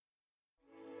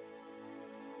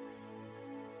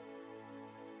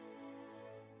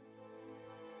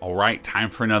All right,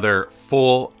 time for another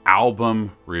full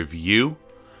album review.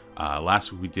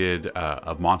 Last week we did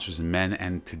of Monsters and Men,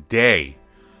 and today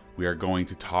we are going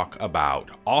to talk about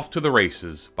Off to the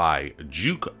Races by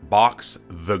Jukebox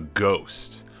the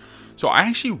Ghost. So I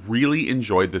actually really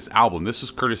enjoyed this album. This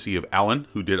was courtesy of Ellen,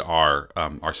 who did our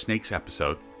Snakes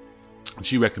episode.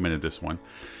 She recommended this one.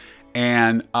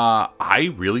 And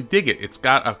I really dig it. It's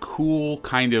got a cool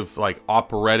kind of like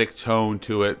operatic tone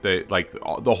to it that like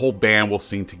the whole band will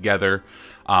sing together.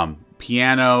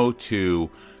 Piano to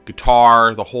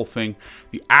guitar, the whole thing.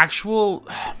 The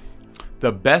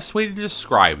best way to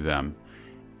describe them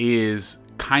is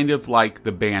kind of like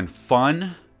the band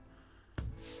Fun,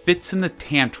 Fitz and the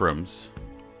Tantrums,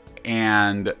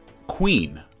 and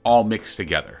Queen all mixed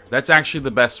together. That's actually the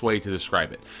best way to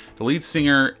describe it. The lead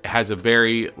singer has a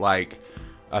very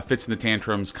Fitz and the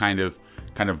Tantrums kind of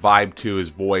vibe to his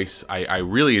voice. I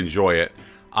really enjoy it.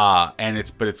 And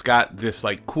it's got this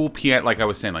like cool piano, like I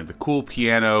was saying, like the cool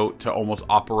piano to almost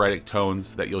operatic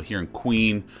tones that you'll hear in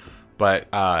Queen,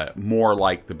 but more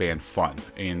like the band Fun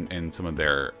in some of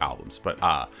their albums.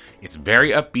 But it's very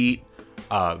upbeat.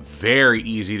 Very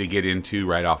easy to get into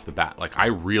right off the bat. Like I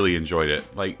really enjoyed it.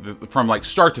 Like from like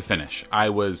start to finish.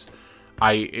 It was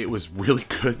really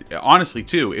good. Honestly,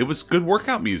 too, it was good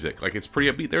workout music. Like it's pretty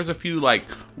upbeat. There's a few like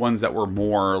ones that were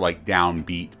more like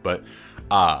downbeat, but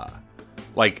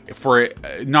like for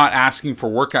not asking for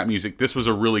workout music, this was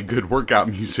a really good workout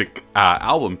music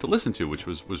album to listen to, which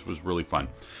was really fun.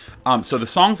 So the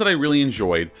songs that I really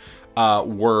enjoyed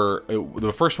were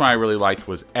the first one I really liked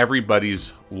was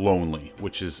Everybody's Lonely,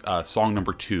 which is song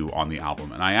number 2 on the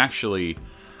album, and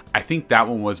I think that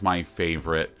one was my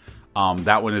favorite.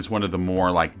 That one is one of the more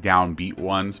like downbeat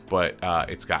ones, but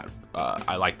it's got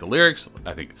I like the lyrics.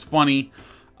 I think it's funny.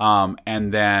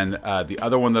 And then the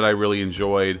other one that I really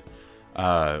enjoyed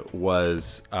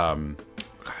was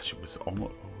it was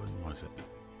almost, when was it?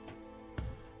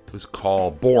 It was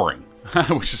called Boring,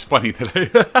 which is funny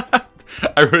that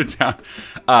I wrote it down.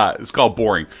 It's called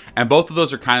Boring. And both of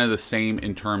those are kind of the same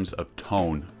in terms of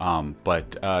tone.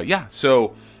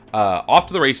 So Off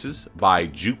to the Races by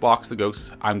Jukebox the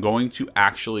Ghost. I'm going to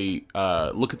actually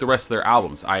look at the rest of their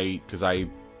albums because I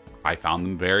found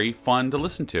them very fun to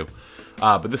listen to.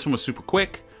 But this one was super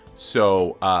quick.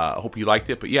 So I hope you liked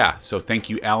it. But yeah, so thank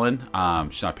you, Ellen.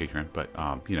 She's not a patron, but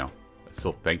I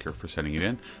still thank her for sending it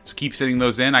in. So keep sending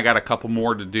those in. I got a couple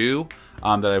more to do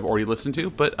that I've already listened to.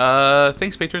 But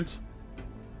thanks, patrons.